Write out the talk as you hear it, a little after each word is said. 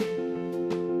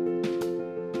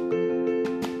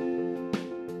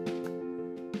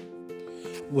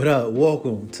What up?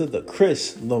 Welcome to the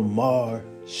Chris Lamar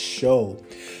Show.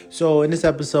 So in this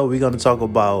episode, we're going to talk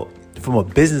about, from a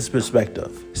business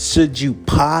perspective, should you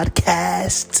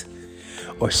podcast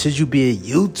or should you be a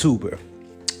YouTuber?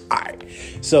 All right.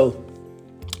 So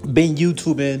been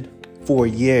YouTubing for a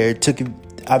year.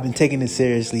 I've been taking it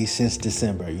seriously since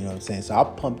December. You know what I'm saying? So I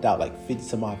pumped out like 50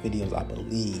 some odd videos, I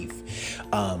believe.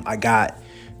 I got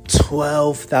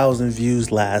 12,000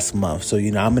 views last month. So,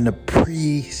 I'm in the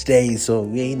pre-stage, so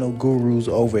we ain't no gurus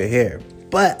over here.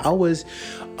 But I was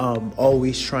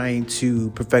always trying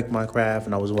to perfect my craft,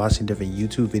 and I was watching different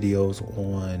YouTube videos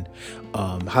on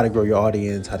how to grow your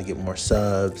audience, how to get more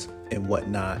subs and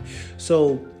whatnot.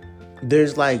 So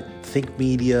there's like Think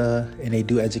Media, and they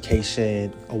do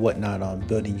education or whatnot on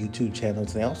building YouTube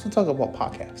channels. And they also talk about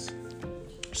podcasts.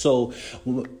 So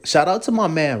shout out to my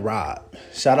man, Rob.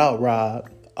 Shout out, Rob.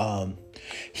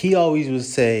 He always would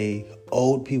say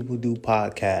old people do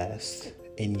podcasts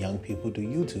and young people do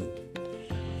YouTube.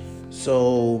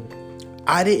 So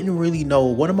I didn't really know.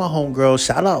 One of my homegirls,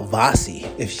 shout out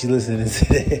Vasi, if she's listening to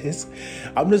this.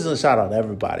 I'm just going to shout out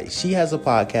everybody. She has a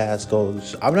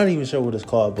podcast. I'm not even sure what it's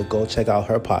called, but go check out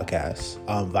her podcast,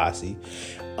 Vasi.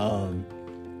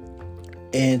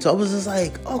 And so I was just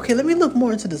like, okay, let me look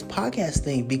more into this podcast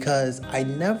thing, because I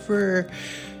never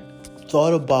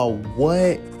thought about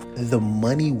what the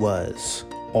money was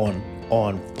on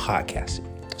podcasting.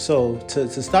 So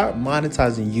to start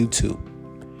monetizing YouTube,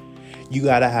 you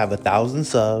gotta have 1,000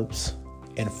 subs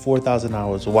and 4,000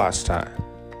 hours of watch time,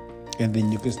 and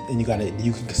then you can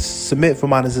submit for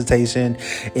monetization.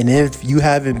 And if you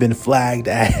haven't been flagged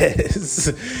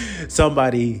as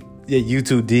somebody that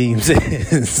YouTube deems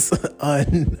is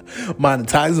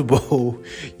unmonetizable,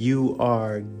 you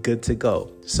are good to go.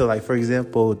 So like, for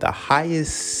example, the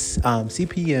highest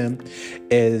CPM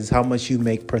is how much you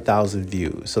make per 1,000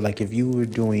 views. So like, if you were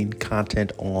doing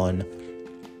content on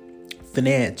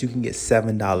finance, you can get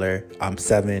 $7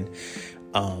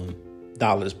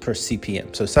 per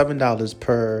CPM. So $7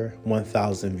 per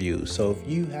 1,000 views. So if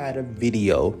you had a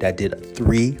video that did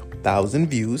 3,000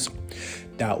 views,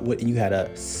 you had a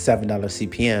 $7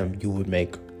 CPM, you would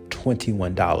make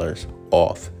 $21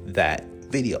 off that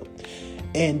video.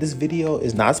 And this video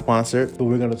is not sponsored, but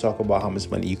we're going to talk about how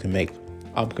much money you can make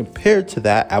compared to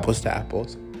that, apples to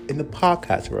apples, in the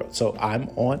podcast world. So I'm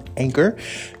on Anchor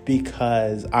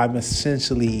because I'm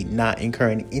essentially not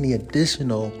incurring any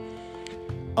additional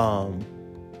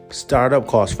startup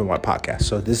costs for my podcast.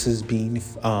 So this is being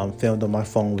filmed on my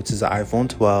phone, which is an iPhone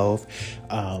 12.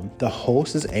 The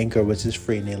host is Anchor, which is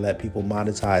free, and they let people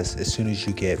monetize as soon as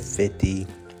you get 50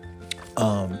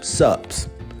 subs.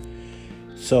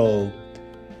 So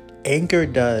Anchor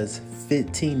does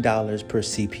 $15 per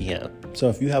CPM. So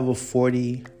if you have a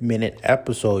 40-minute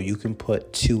episode, you can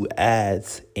put 2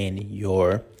 ads in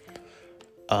your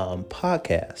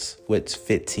podcast, which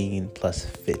 15 plus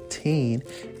 15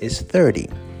 is 30.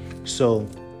 So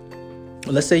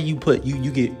let's say you put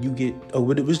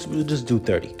we'll just do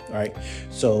 30. All right.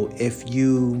 So if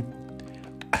you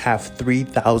have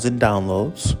 3,000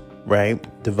 downloads, right,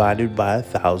 divided by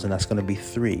 1,000, that's going to be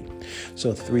 3.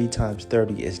 So 3 times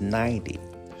 30 is 90.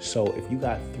 So if you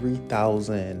got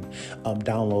 3,000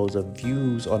 downloads of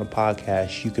views on a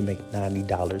podcast, you can make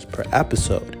 $90 per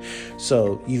episode.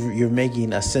 So you're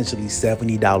making essentially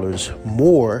 $70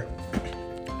 more,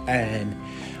 and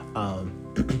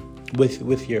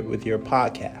with your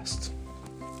podcast,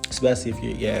 especially if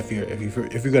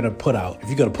you're gonna put out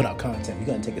content, you're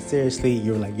gonna take it seriously.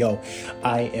 You're like, yo,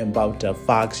 I am about to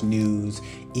Fox News,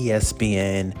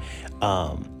 ESPN,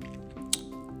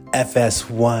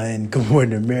 FS1, Good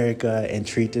Morning America, and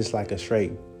treat this like a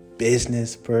straight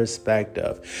business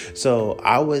perspective. So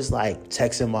I was like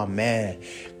texting my man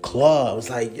Claude. I was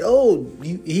like, yo,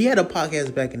 he had a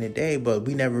podcast back in the day, but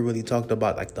we never really talked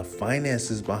about like the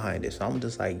finances behind it. So I'm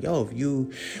just like, yo, if you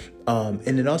and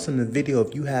then also in the video,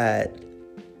 if you had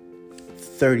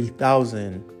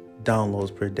 30,000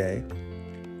 downloads per day,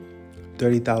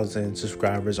 30,000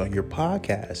 subscribers on your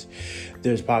podcast,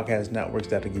 there's podcast networks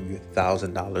that'll give you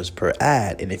 $1,000 per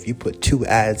ad. And if you put 2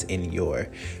 ads in your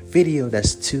video,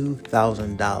 that's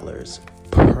 $2,000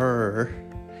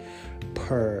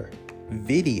 per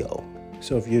video.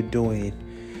 So if you're doing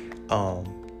 5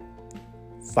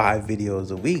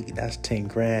 videos a week, that's 10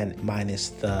 grand minus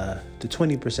the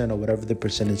 20% or whatever the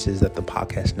percentage is that the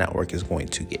podcast network is going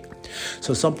to get.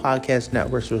 So some podcast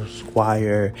networks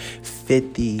require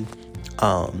 50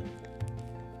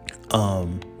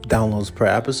 downloads per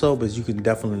episode, but you can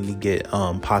definitely get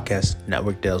podcast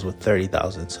network deals with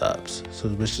 30,000 subs. So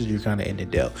which is you're kind of in the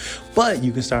deal, but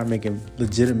you can start making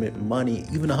legitimate money,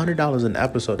 even $100 an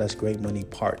episode. That's great money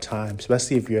part time,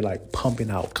 especially if you're like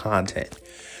pumping out content.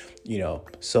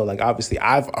 So like obviously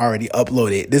I've already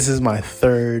uploaded. This is my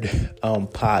third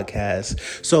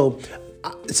podcast. So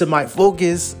my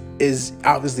focus is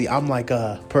obviously I'm like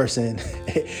a person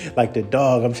like the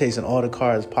dog. I'm chasing all the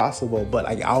cars possible, but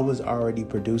like I was already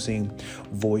producing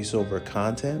voiceover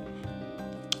content.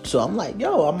 So I'm like,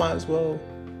 yo, I might as well,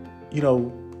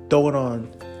 throw it on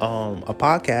a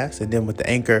podcast, and then with the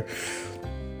Anchor,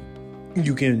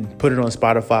 you can put it on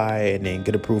Spotify and then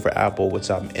get approved for Apple, which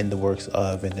I'm in the works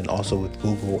of, and then also with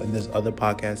Google, and there's other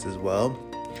podcasts as well.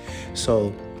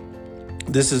 So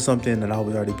this is something that I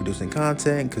was already producing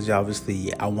content, because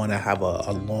obviously I want to have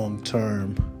a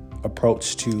long-term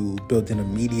approach to building a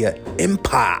media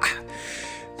empire.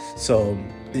 So,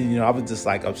 I was just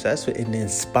like obsessed with it and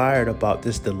inspired about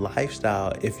the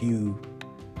lifestyle. If you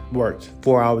worked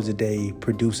 4 hours a day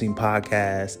producing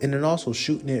podcasts and then also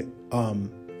shooting it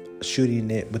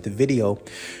with the video,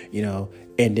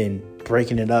 and then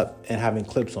breaking it up and having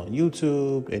clips on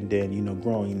YouTube, and then,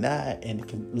 growing that and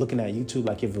looking at YouTube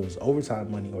like if it was overtime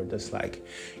money, or just like,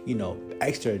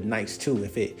 extra nice too.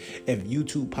 If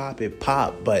YouTube pop, it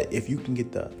pop. But if you can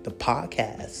get the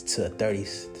podcast to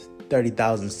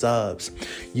 30,000 subs,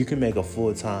 you can make a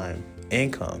full-time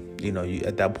income. You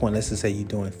at that point, let's just say you're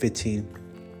doing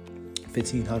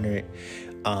 1,500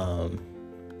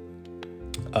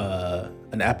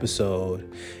 an episode,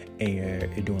 and you're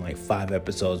doing like 5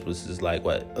 episodes, which is like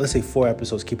let's say 4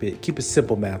 episodes. Keep it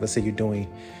simple math. Let's say you're doing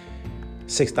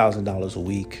 $6,000 a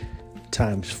week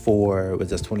times 4, was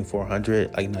just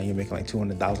 2,400. Like now you're making like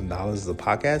 $200,000 as a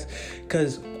podcast.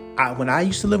 Because when I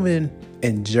used to live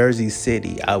in Jersey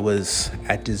City, I was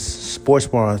at this sports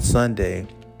bar on Sunday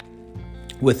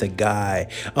with a guy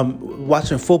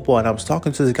watching football, and I was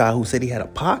talking to this guy who said he had a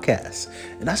podcast,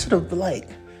 and I should have been like,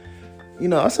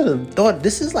 I sort of thought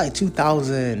this is like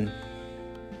 2000.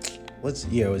 What's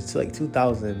year? It was like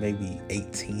 2000, maybe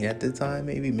 18 at the time,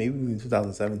 maybe even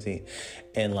 2017.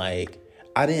 And like,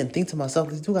 I didn't think to myself,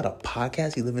 this dude got a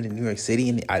podcast. He living in New York City,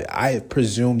 and I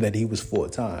presumed that he was full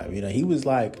time. He was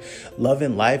like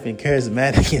loving life and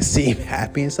charismatic and seemed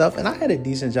happy and stuff. And I had a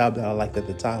decent job that I liked at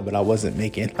the time, but I wasn't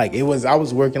making I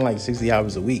was working like 60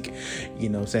 hours a week,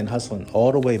 hustling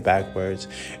all the way backwards.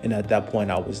 And at that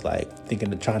point, I was like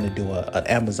thinking of trying to do an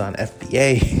Amazon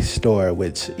FBA store,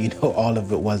 which all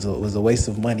of it was a waste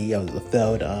of money. It was a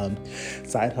failed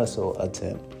side hustle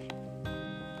attempt.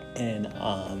 And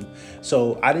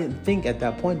so I didn't think at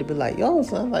that point to be like, yo,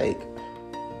 son, like,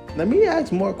 let me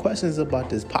ask more questions about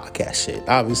this podcast shit.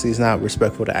 Obviously, it's not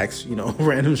respectful to ask,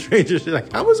 random strangers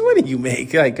like, how much money you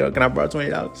make? Like, can I borrow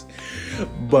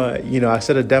 $20? But, I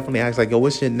should have definitely asked, like, yo,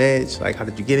 what's your niche? Like, how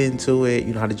did you get into it?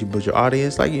 How did you build your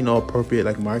audience? Like, appropriate,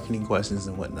 like, marketing questions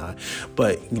and whatnot.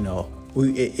 But,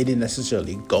 it didn't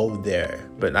necessarily go there.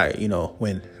 But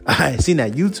when I seen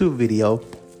that YouTube video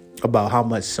about how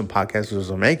much some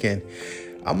podcasters are making,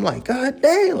 I'm like, God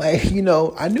dang, like,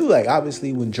 I knew, like,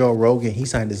 obviously when Joe Rogan, he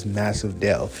signed this massive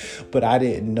deal, but I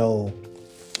didn't know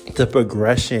the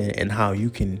progression and how you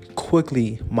can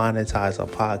quickly monetize a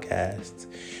podcast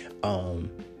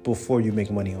before you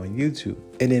make money on YouTube.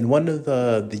 And then one of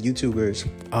the YouTubers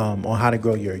on how to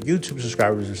grow your YouTube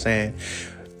subscribers are saying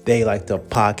they like the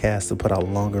podcast to put out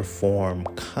longer form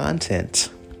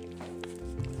content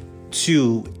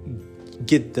to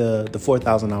get the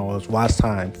 4,000 hours watch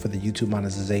time for the YouTube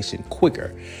monetization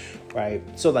quicker, right?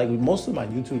 So like most of my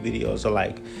YouTube videos are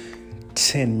like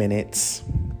 10 minutes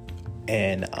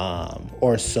and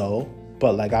or so,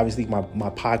 but like obviously my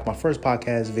first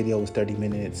podcast video was 30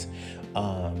 minutes.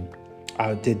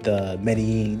 I did the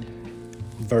Medellin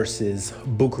versus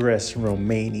Bucharest,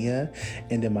 Romania,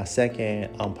 and then my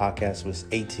second podcast was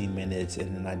 18 minutes,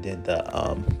 and then I did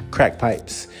the crack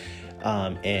pipes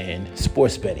and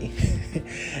sports betting.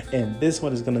 And this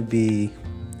one is going to be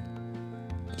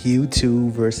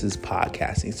YouTube versus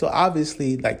podcasting. So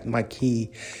obviously, like, my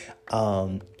key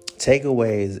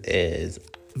takeaways is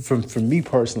from me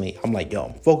personally, I'm like, yo,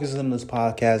 I'm focusing on this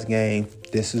podcast game.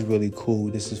 This is really cool.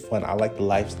 This is fun. I like the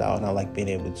lifestyle, and I like being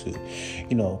able to,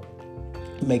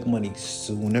 make money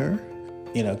sooner.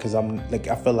 Because I'm like,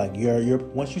 I feel like you're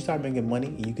once you start making money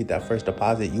and you get that first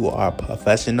deposit, you are a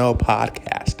professional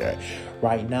podcaster.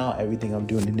 Right now, everything I'm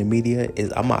doing in the media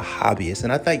is I'm a hobbyist.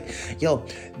 And I think, yo,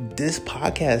 this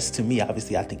podcast, to me,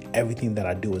 obviously, I think everything that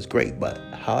I do is great. But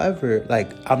however,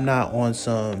 like, I'm not on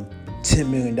some $10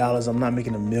 million. I'm not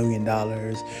making $1 million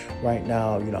right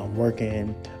now. I'm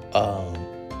working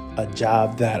a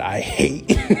job that I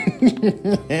hate.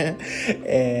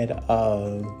 And,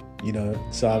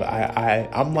 so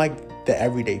I'm like the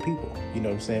everyday people, you know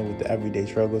what I'm saying, with the everyday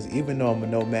struggles. Even though I'm a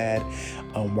nomad,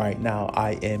 right now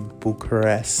I am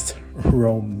Bucharest,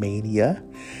 Romania,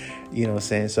 you know what I'm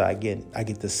saying. So I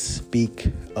get to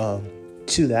speak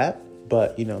to that,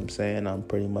 but you know what I'm saying, I'm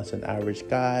pretty much an average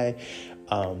guy,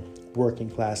 working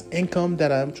class income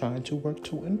that I'm trying to work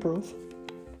to improve.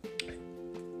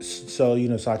 So,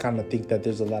 so I kind of think that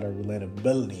there's a lot of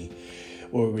relatability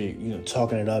where we,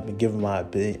 talking it up and giving my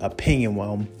opinion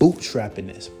while I'm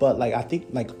bootstrapping this. But like, I think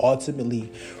like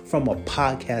ultimately from a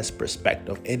podcast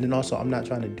perspective, and then also I'm not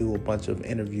trying to do a bunch of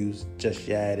interviews just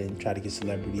yet and try to get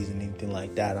celebrities and anything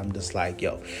like that. I'm just like,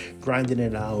 grinding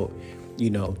it out,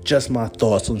 just my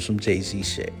thoughts on some Jay-Z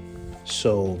shit.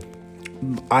 So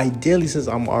ideally, since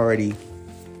I'm already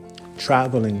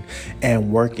traveling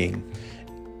and working,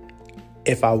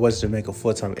 if I was to make a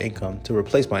full-time income to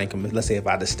replace my income, let's say if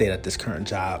I had stayed at this current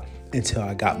job until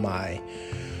I got my,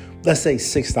 let's say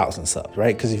 6,000 subs,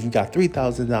 right? Because if you got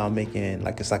 3,000, now I'm making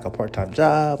it's like a part-time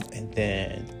job, and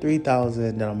then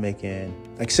 3,000, then I'm making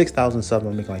like 6,000 subs.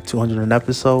 I'm making like 200 an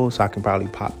episode, so I can probably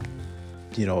pop,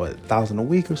 1,000 a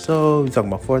week or so. You're talking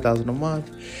about 4,000 a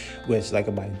month, which like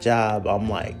at my job, I'm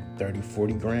like 30,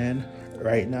 40 grand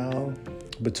right now,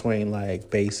 between like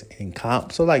base and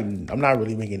comp. So like I'm not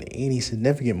really making any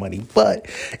significant money, but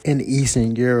in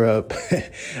Eastern Europe,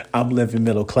 I'm living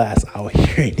middle class out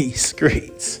here in these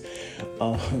streets.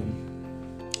 So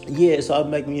I'm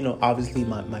like, obviously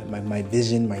my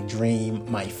vision, my dream,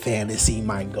 my fantasy,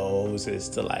 my goals is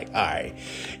to like, all right,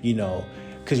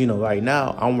 because right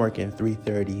now I'm working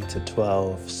 3:30 to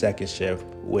 12 second shift,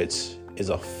 which is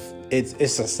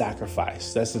it's a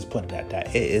sacrifice. Let's just put it at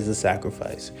that. It is a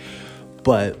sacrifice.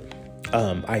 But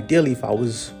ideally, if I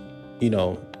was,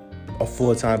 a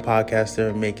full-time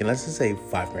podcaster making, let's just say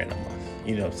 $5,000 a month,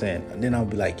 you know what I'm saying? And then I'll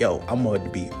be like, I'm going to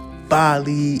be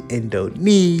Bali,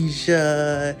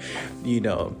 Indonesia,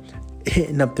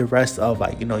 hitting up the rest of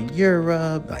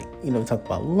Europe, talk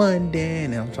about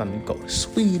London, and I'm trying to go to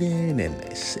Sweden and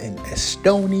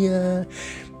Estonia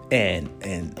and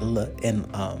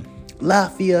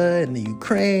Latvia and the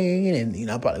Ukraine,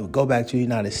 and I probably would go back to the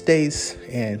United States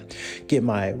and get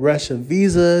my Russia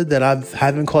visa that I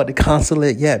haven't called the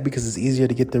consulate yet, because it's easier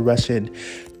to get the Russian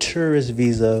tourist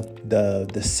visa,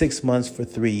 the 6 months for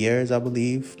 3 years, I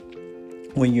believe,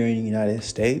 when you're in the United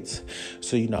States.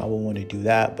 So, I would want to do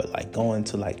that. But like going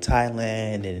to like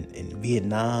Thailand and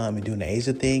Vietnam and doing the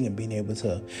Asia thing and being able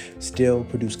to still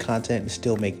produce content and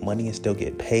still make money and still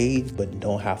get paid, but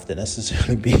don't have to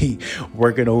necessarily be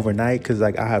working overnight. Cause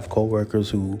like I have coworkers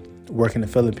who work in the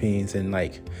Philippines, and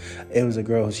like it was a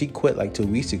girl, she quit like 2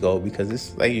 weeks ago because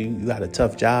it's like you got a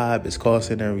tough job, it's call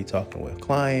center, we talking with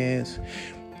clients,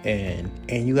 and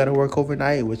you got to work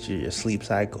overnight, which your sleep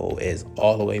cycle is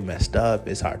all the way messed up.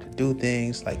 It's hard to do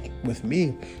things. Like with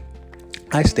me,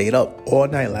 I stayed up all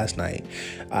night last night.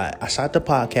 I shot the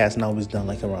podcast and I was done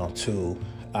like around 2.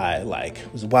 I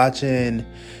was watching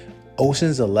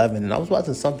Ocean's 11, and I was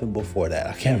watching something before that.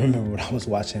 I can't remember what I was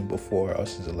watching before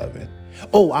Ocean's 11.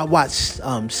 Oh, I watched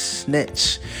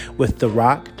Snitch with The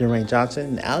Rock, Dwayne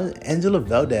Johnson, and Angela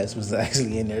Valdez was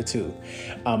actually in there too.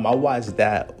 I watched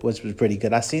that, which was pretty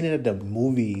good. I seen it at the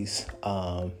movies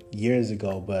years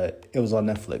ago, but it was on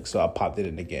Netflix, so I popped it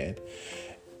in again.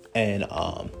 And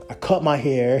I cut my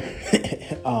hair,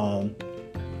 and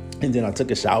then I took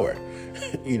a shower.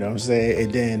 You know what I'm saying?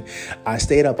 And then I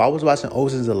stayed up. I was watching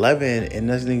Ocean's 11, and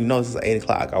next thing you know, it's 8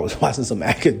 o'clock. I was watching some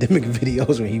academic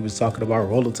videos when he was talking about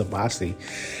Rollo Tomassi.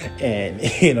 And,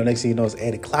 next thing you know, it's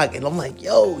 8 o'clock. And I'm like,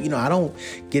 I don't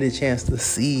get a chance to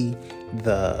see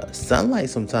the sunlight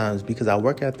sometimes because I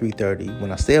work at 3:30.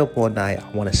 When I stay up all night, I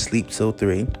want to sleep till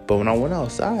 3. But when I went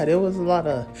outside, there was a lot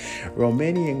of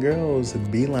Romanian girls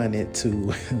beeline it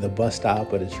to the bus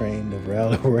stop or the train, the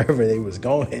rail, or wherever they was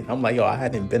going. I'm like, I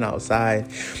hadn't been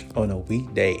outside on a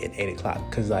weekday at 8 o'clock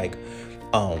because what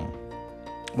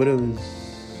it was,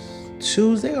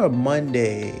 Tuesday or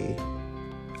Monday,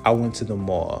 I went to the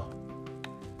mall.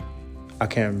 I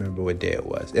can't remember what day it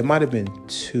was. It might have been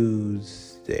Tuesday.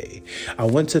 I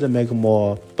went to the mega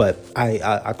mall, but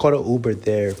I caught an Uber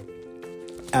there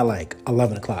at like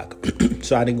 11 o'clock.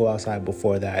 So I didn't go outside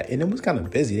before that. And it was kind of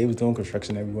busy. They was doing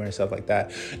construction everywhere and stuff like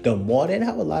that. The mall didn't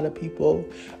have a lot of people,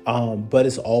 but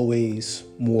it's always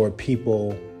more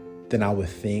people than I would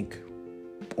think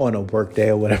on a work day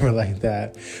or whatever like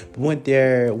that. But went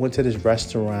to this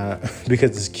restaurant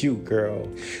because this cute girl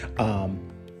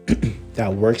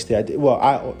that works there.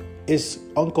 It's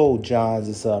Uncle John's.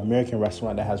 It's an American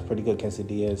restaurant that has pretty good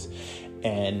quesadillas.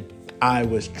 And I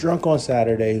was drunk on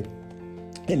Saturday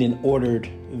and then ordered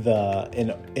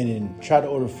and then tried to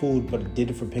order food, but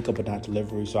did it for pickup but not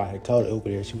delivery. So I had called Uber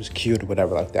there. She was cute or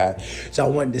whatever like that. So I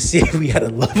wanted to see if we had a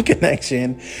love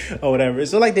connection or whatever.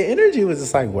 So like the energy was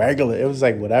just like regular. It was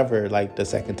like whatever, like the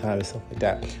second time and stuff like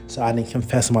that. So I didn't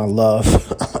confess my love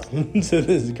to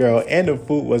this girl, and the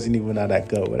food wasn't even all that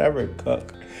good. Whatever it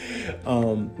cooked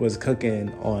was cooking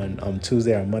on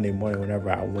Tuesday or Monday morning whenever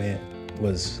I went.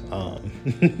 Was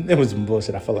it was some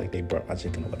bullshit. I felt like they burnt my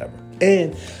chicken or whatever,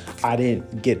 and I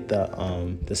didn't get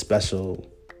the special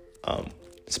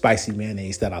spicy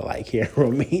mayonnaise that I like here in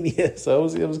Romania, so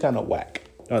it was kind of whack.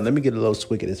 Let me get a little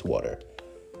swig of this water.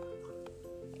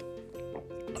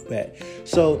 Bad.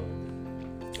 So,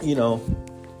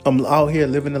 I'm out here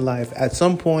living the life. At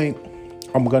some point,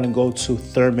 I'm gonna go to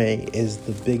Therme. Is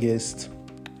the biggest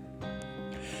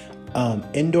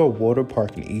indoor water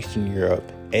park in Eastern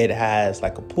Europe. It has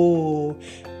like a pool.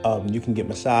 You can get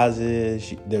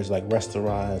massages. There's like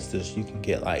restaurants. You can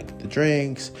get like the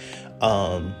drinks.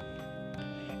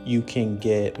 You can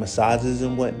get massages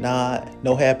and whatnot.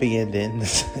 No happy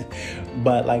endings.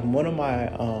 But like one of my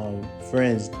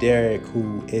friends, Derek,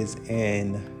 who is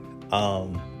in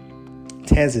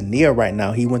Tanzania right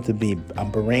now. He went to be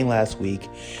Bahrain last week,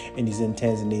 and he's in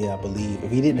Tanzania, I believe.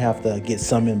 If he didn't have to get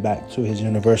summoned back to his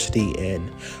university in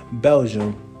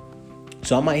Belgium.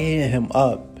 So I might hit him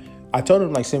up. I told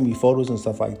him like send me photos and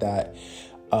stuff like that.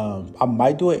 I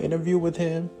might do an interview with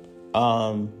him,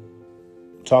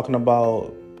 talking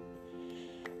about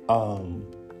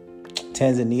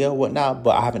Tanzania, whatnot.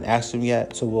 But I haven't asked him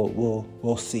yet, so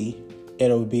we'll see.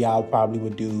 I probably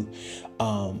would do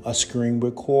a screen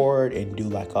record and do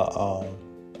like a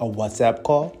WhatsApp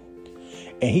call,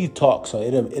 and he talks, so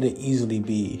it'll easily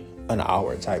be an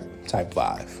hour type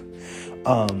vibe.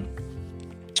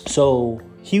 So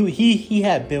he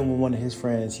had been with one of his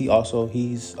friends. He's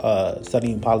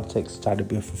studying politics, trying to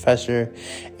be a professor,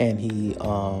 and he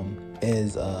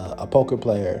is a poker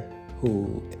player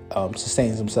who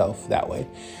sustains himself that way.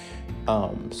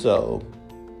 So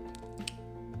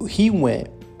he went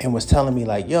and was telling me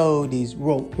like, yo, these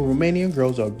Romanian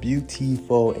girls are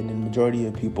beautiful, and the majority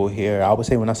of people here, I would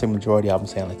say, when I say majority, I'm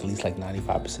saying like at least like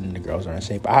 95% of the girls are in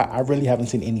shape. I really haven't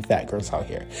seen any fat girls out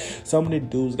here. Some of the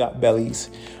dudes got bellies,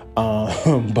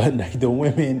 but like the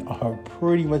women are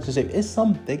pretty much the same. It's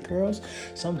some thick girls,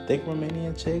 some thick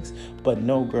Romanian chicks, but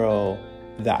no girl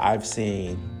that I've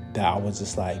seen that I was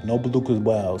just like, no belucas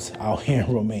wells out here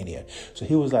in Romania. So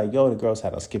he was like, yo, the girls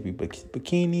had on skimpy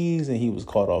bikinis, and he was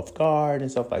caught off guard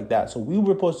and stuff like that. So we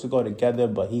were supposed to go together,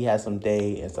 but he had some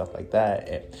day and stuff like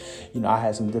that. And, I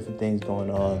had some different things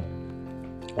going on.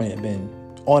 I had been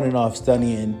on and off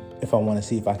studying if I want to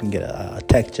see if I can get a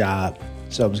tech job.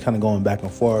 So I was kind of going back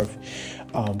and forth,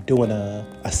 doing a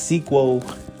SQL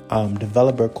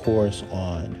developer course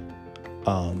on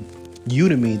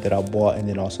Udemy that I bought, and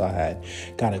then also I had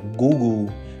got a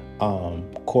Google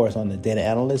course on the data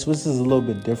analyst, which is a little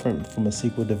bit different from a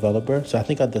SQL developer. So I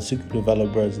think the SQL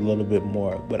developer is a little bit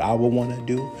more what I would want to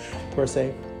do per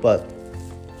se, but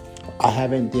I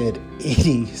haven't did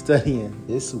any studying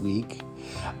this week.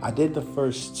 I did the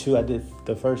first two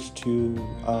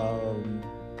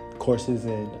courses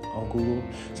on Google,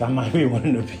 so I might be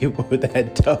one of the people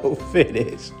that don't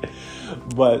finish.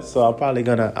 But so I'm probably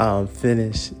gonna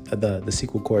finish the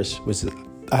SQL course, which is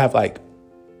I have like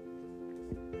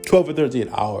 12 or 13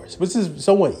 hours, which is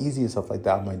somewhat easy and stuff like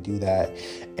that. I might do that,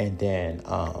 and then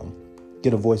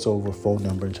get a voiceover phone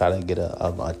number and try to get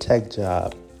a tech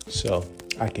job so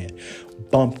I can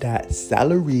bump that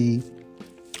salary.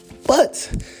 But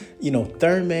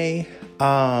Therme,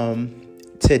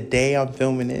 today I'm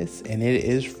filming this, and it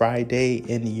is Friday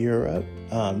in Europe.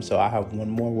 So I have one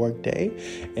more work day,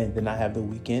 and then I have the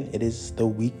weekend. It is the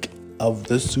week of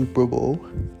the Super Bowl.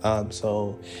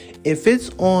 So if it's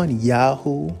on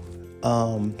Yahoo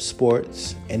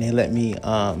Sports and they let me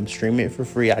stream it for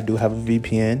free, I do have a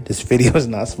VPN. This video is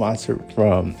not sponsored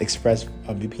from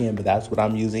ExpressVPN, but that's what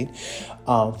I'm using.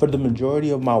 For the majority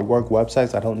of my work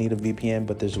websites, I don't need a VPN,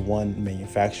 but there's one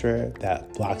manufacturer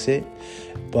that blocks it.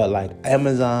 But like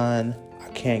Amazon, I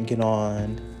can't get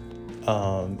on.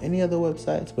 Any other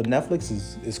websites, but Netflix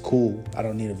is cool. I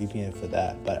don't need a VPN for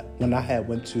that. But when I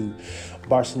went to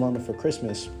Barcelona for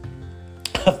Christmas,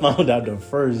 I found out the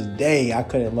first day I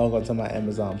couldn't log on to my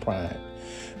Amazon Prime.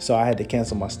 So I had to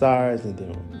cancel my stars and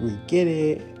then re-get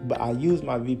it. But I used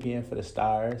my VPN for the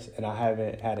stars, and I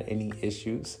haven't had any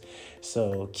issues.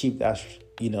 So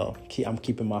I'm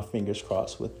keeping my fingers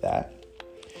crossed with that.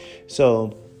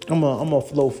 So I'm gonna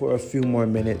flow for a few more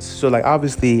minutes. So like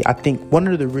obviously, I think one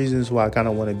of the reasons why I kind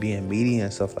of want to be in media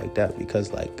and stuff like that,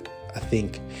 because like I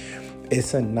think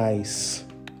it's a nice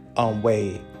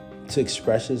way to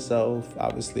express yourself.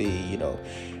 Obviously,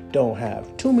 don't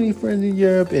have too many friends in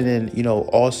Europe, and then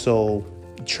also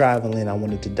traveling, I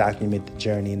wanted to document the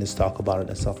journey and just talk about it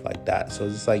and stuff like that. So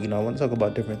it's like, I want to talk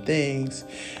about different things,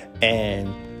 and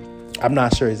I'm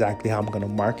not sure exactly how I'm going to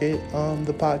market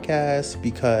the podcast,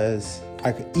 because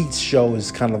each show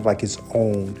is kind of like its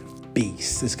own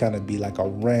beast. It's going to be like a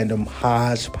random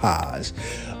hodgepodge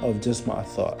of just my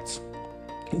thoughts.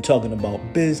 I'm talking about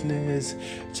business,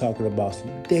 talking about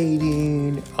some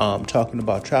dating, talking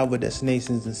about travel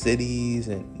destinations and cities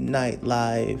and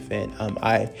nightlife. And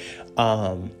I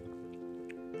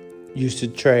used to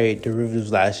trade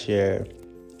derivatives last year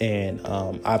and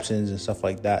options and stuff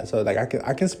like that. So like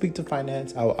I can speak to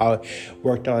finance. I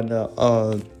worked on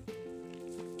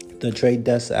the trade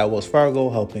desk at Wells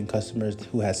Fargo, helping customers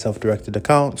who had self-directed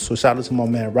accounts. So shout out to my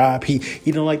man Rob. He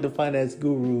don't like the finance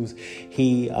gurus.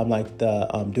 I'm like the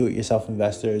do-it-yourself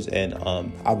investors, and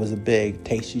I was a big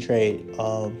Tasty Trade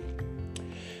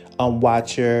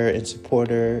watcher and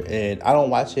supporter, and I don't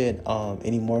watch it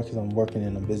anymore because I'm working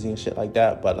and I'm busy and shit like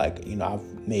that. But like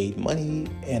I've made money,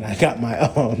 and I got my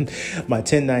my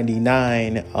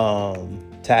 1099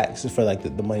 tax for like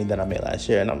the money that I made last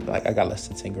year, and I'm like, I got less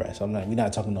than 10 grand. So we're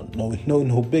not talking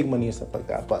no big money and stuff like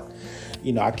that. But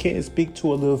I can't speak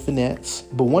to a little finance.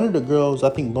 But one of the girls,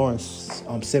 I think Lawrence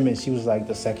Simmons, she was like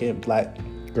the second Black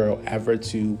girl ever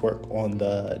to work on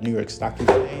the New York Stock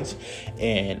Exchange,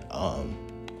 and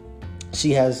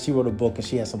she wrote a book and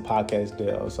she has some podcast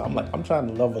deals. So I'm trying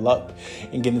to level up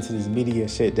and get into this media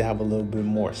shit to have a little bit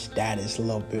more status, a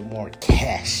little bit more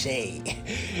cachet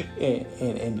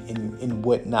and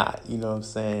whatnot. You know what I'm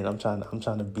saying? I'm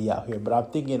trying to be out here. But I'm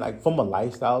thinking like from a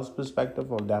lifestyle perspective,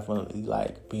 I'm definitely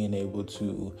like being able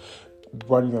to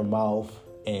run your mouth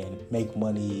and make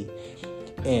money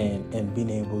and being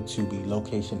able to be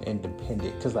location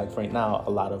independent. Because like right now,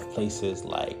 a lot of places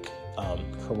like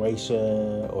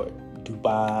Croatia or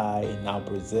Dubai and now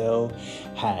Brazil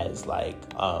has like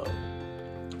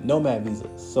nomad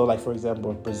visas. So like for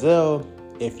example, in Brazil,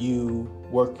 if you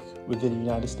work within the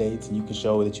United States and you can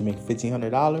show that you make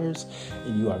 $1,500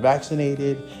 and you are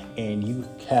vaccinated and you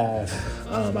have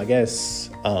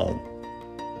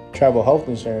travel health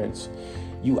insurance,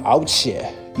 you out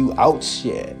here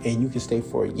and you can stay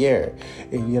for a year,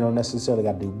 and you don't necessarily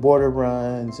got to do border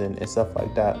runs and stuff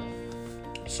like that.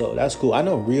 So that's cool. I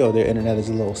know Rio, their internet is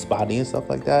a little spotty and stuff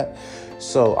like that.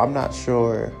 So I'm not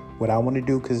sure what I want to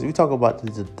do, because we talk about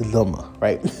the dilemma,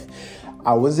 right?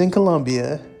 I was in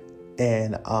Colombia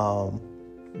and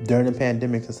during the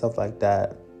pandemic and stuff like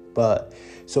that. But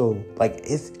so like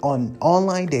it's on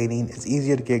online dating, it's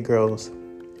easier to get girls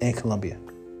in Colombia.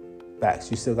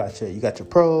 Facts. You still got your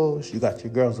pros, you got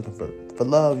your girls looking for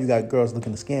love, you got girls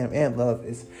looking to scam and love.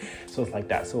 It's like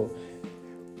that. So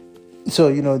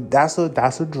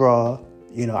that's a draw.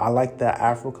 I like the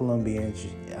Afro-Colombians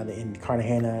in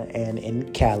Cartagena and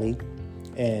in Cali.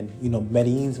 And,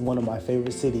 Medellin's one of my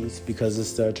favorite cities because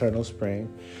it's the eternal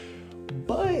spring.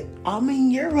 But I'm in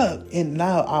Europe, and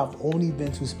now I've only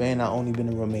been to Spain. I've only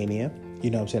been to Romania. You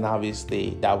know what I'm saying?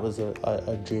 Obviously, that was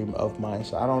a dream of mine.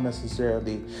 So I don't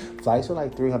necessarily... Flights are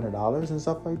like $300 and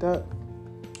stuff like that.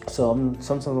 So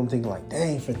sometimes I'm thinking like,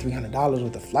 dang, for $300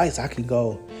 with the flights, I could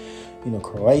go...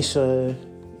 Croatia,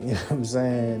 you know what I'm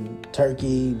saying,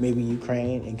 Turkey, maybe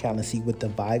Ukraine, and kind of see what the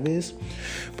vibe is,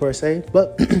 per se.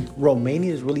 But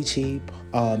Romania is really cheap.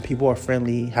 People are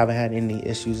friendly, haven't had any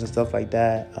issues and stuff like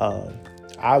that.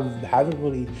 I haven't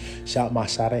really shot my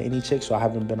shot at any chicks, so I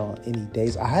haven't been on any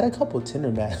dates. I had a couple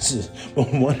Tinder matches,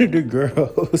 but one of the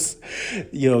girls,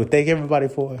 thank everybody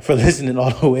for listening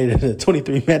all the way to the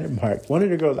 23-minute mark. One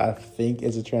of the girls I think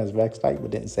is a transvestite,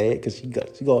 but didn't say it because she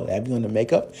go heavy on the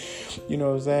makeup. You know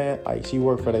what I'm saying? Like she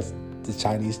worked for the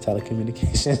Chinese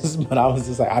telecommunications, but I was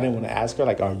just like, I didn't want to ask her,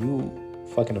 like, are you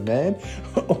fucking a man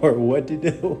or what the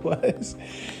deal was?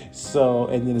 So,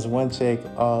 and then this one chick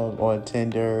on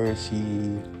Tinder,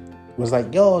 she was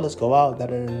like, yo, let's go out, da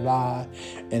da da da.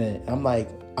 And then I'm like,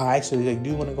 I actually like,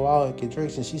 do you want to go out and get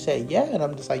drinks? And she said, yeah. And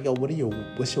I'm just like, yo, what's your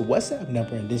WhatsApp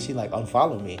number? And then she like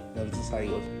unfollowed me. And I was just like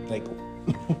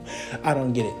I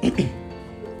don't get it.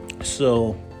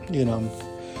 So, I'm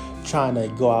trying to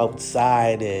go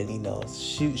outside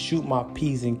and, shoot my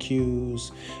P's and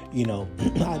Q's.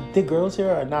 The girls here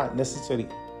are not necessarily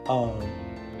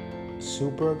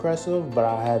super aggressive, but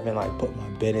I haven't like put my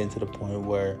bid in to the point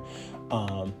where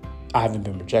I haven't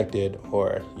been rejected,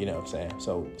 or you know what I'm saying.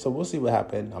 So we'll see what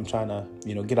happens. I'm trying to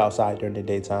get outside during the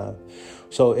daytime.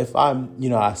 So if I'm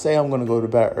I say I'm gonna go to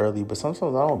bed early, but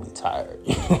sometimes I don't be tired.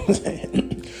 You know what I'm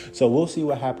saying? So we'll see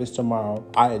what happens tomorrow.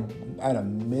 At a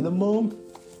minimum,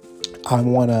 I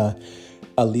want to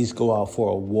at least go out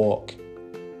for a walk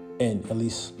and at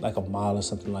least like a mile or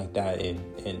something like that,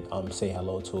 and say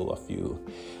hello to a few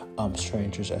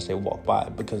strangers as they walk by,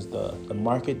 because the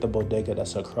market, the bodega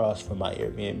that's across from my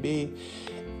Airbnb,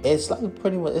 it's like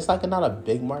pretty much, it's like not a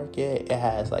big market. It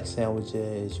has like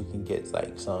sandwiches. You can get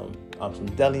like some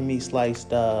deli meat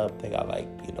sliced up. They got like,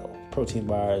 protein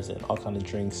bars and all kind of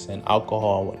drinks and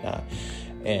alcohol and whatnot.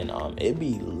 And it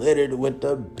be littered with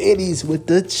the biddies, with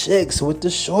the chicks, with the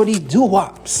shorty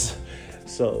doo-wops.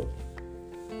 So,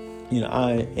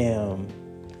 I am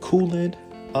cooling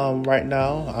right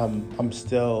now. I'm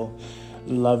still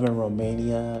loving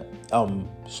Romania.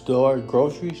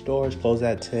 Grocery stores close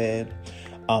at 10.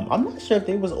 I'm not sure if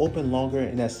they was open longer,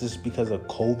 and that's just because of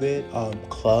COVID.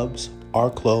 Clubs are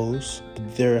closed.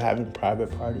 They're having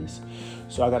private parties.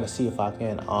 So I got to see if I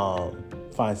can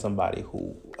find somebody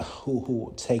who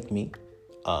will take me.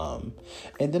 And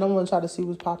then I'm going to try to see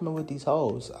what's popping with these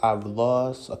hoes. I've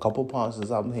lost a couple pounds since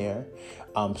I'm here.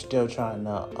 I'm still trying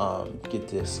to get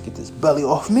this belly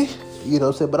off me. You know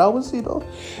what I'm saying? But I was,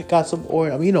 got some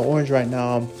orange. Orange right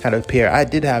now. Had a pair. I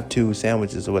did have 2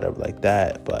 sandwiches or whatever like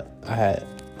that. But I had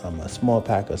a small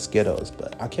pack of Skittles.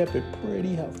 But I kept it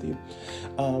pretty healthy.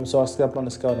 So I'll step on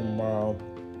the scale tomorrow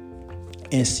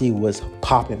and see what's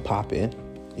popping.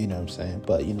 You know what I'm saying?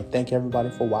 But, thank everybody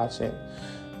for watching.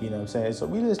 You know what I'm saying? So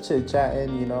we just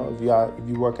chit-chatting, if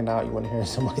you working out, you want to hear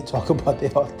somebody talk about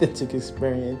their authentic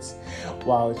experience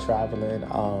while traveling.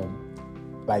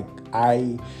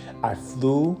 I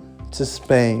flew to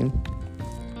Spain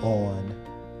on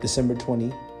December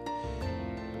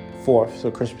 24th,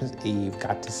 so Christmas Eve.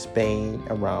 Got to Spain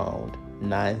around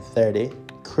 9:30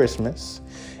 Christmas.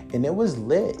 And it was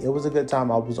lit. It was a good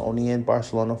time. I was only in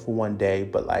Barcelona for one day,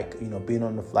 but being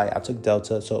on the flight, I took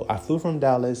Delta. So I flew from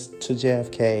Dallas to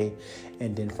JFK,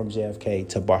 and then from JFK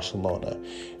to Barcelona.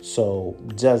 So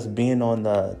just being on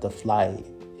the flight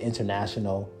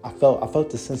international, I felt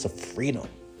the sense of freedom,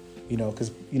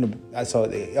 because I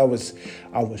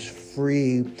was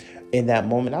free in that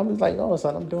moment. I was like, oh,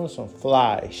 son, I'm doing some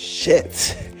fly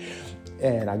shit.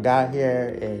 And I got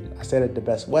here and I stayed at the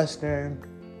Best Western.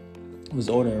 Was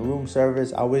ordering room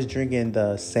service. I was drinking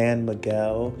the San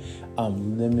Miguel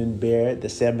lemon beer, the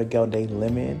San Miguel Day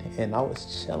lemon, and I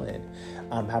was chilling,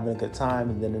 having a good time.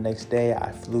 And then the next day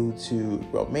I flew to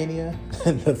Romania.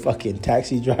 The fucking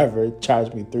taxi driver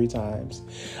charged me 3 times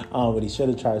what he should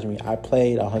have charged me. I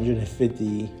paid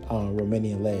 150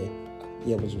 Romanian lei,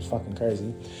 which was fucking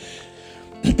crazy.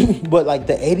 But like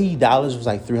the $80 was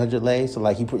like 300 lei, so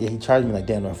like he charged me like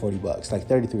damn near $40, like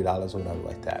 $33 or whatever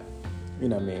like that. You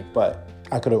know what I mean? But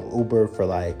I could have Ubered for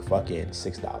like fucking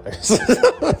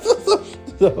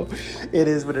 $6. So it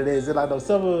is what it is. And I know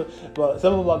some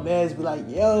of my mans be like,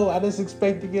 yo, I just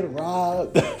expect to get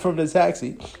robbed from the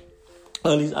taxi.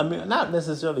 At least, not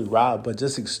necessarily robbed, but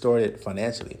just extorted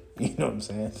financially. You know what I'm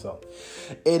saying? So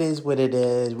it is what it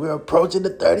is. We're approaching the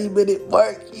 30-minute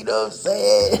mark. You know what I'm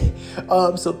saying?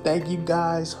 So thank you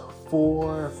guys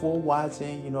for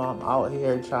watching. I'm out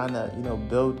here trying to,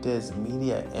 build this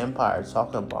media empire,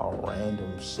 talking about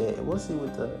random shit. We'll see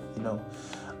what the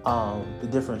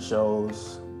different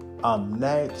shows.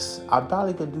 Next, I'm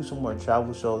probably gonna do some more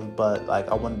travel shows, but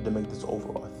I wanted to make this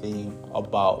overall theme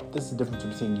about this is the difference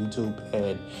between YouTube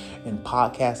and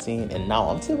podcasting. And now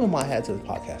I'm tipping my hat to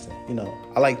podcasting.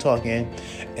 I like talking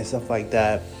and stuff like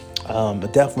that.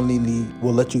 But definitely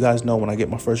will let you guys know when I get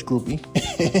my first groupie.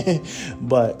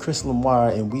 But Chris Lamar,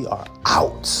 and we are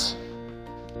out.